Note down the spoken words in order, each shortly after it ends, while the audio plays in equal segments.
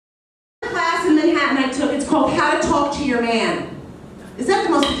called How to Talk to Your Man. Is that the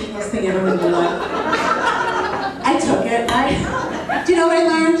most ridiculous thing ever in your life? I took it. Do you know what I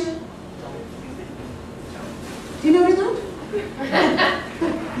learned? Do you know what I learned?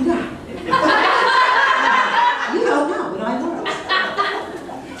 You don't. You don't know what I learned.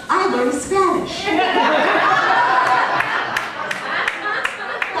 I learned Spanish.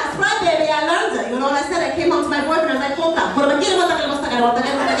 That's right, baby, I learned it. You know what I said? I came home to my boyfriend, I was like, puta, pero me quiere botar que no está que no.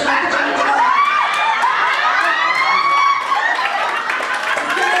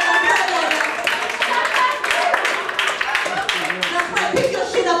 Pick your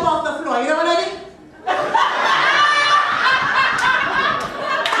shit up off the floor, you know what I mean?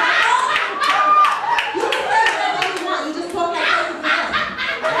 You can say whatever you want, you just talk like this and that.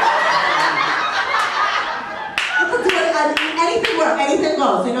 You can do it, anything works, anything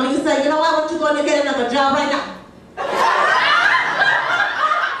goes. You know, you say, you know what, you going to get another job right now?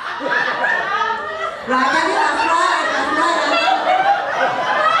 Right, baby, that's right, that's right.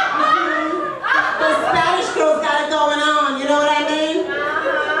 The Spanish girls got it going on, you know what I mean?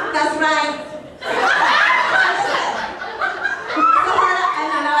 That's right.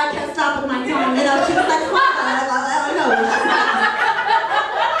 And I can't stop with my tongue. You know, she was like, come on, I don't know.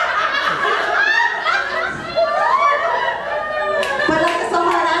 But like it's a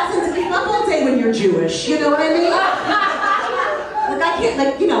hard accent to keep up all day when you're Jewish. You know what I mean? Like I can't,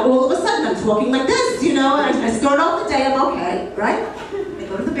 like, you know, all of a sudden I'm talking like this, you know, and I start off the day, I'm okay, right? I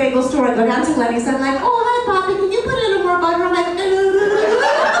go to the bagel store, I go down to Lenny's, I'm like, oh, hi, Poppy, can you put in a little more butter? I'm like,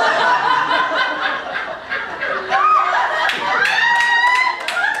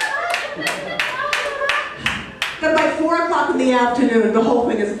 But by 4 o'clock in the afternoon, the whole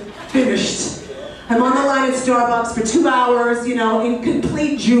thing is finished. I'm on the line at Starbucks for 2 hours, you know, in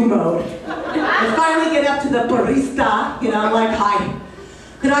complete Jew mode. I finally get up to the barista, you know, like, hi.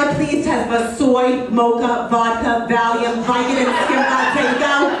 Could I please have a soy, mocha, vodka, Valium, Vicodin, skim latte,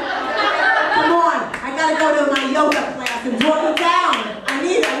 go? Come on, I gotta go to my yoga class and draw me down. I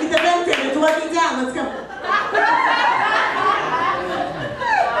need the ventilator to draw me down, let's go.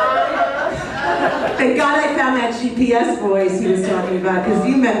 Thank God I found that GPS voice he was talking about, because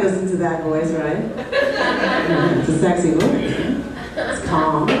you men listen to that voice, right? It's a sexy voice. It's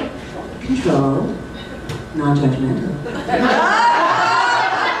calm, control, non-judgmental.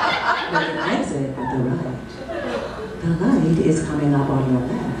 With an exit at the right. The light is coming up on your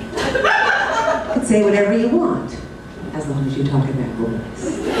left. You can say whatever you want, as long as you talk in that voice.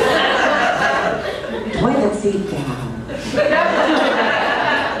 Toilet seat down.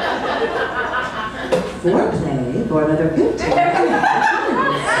 Foreplay for another good time.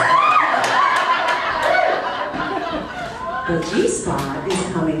 The G-spot is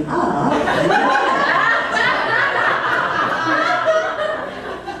coming up.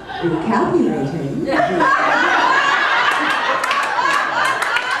 Recalculating.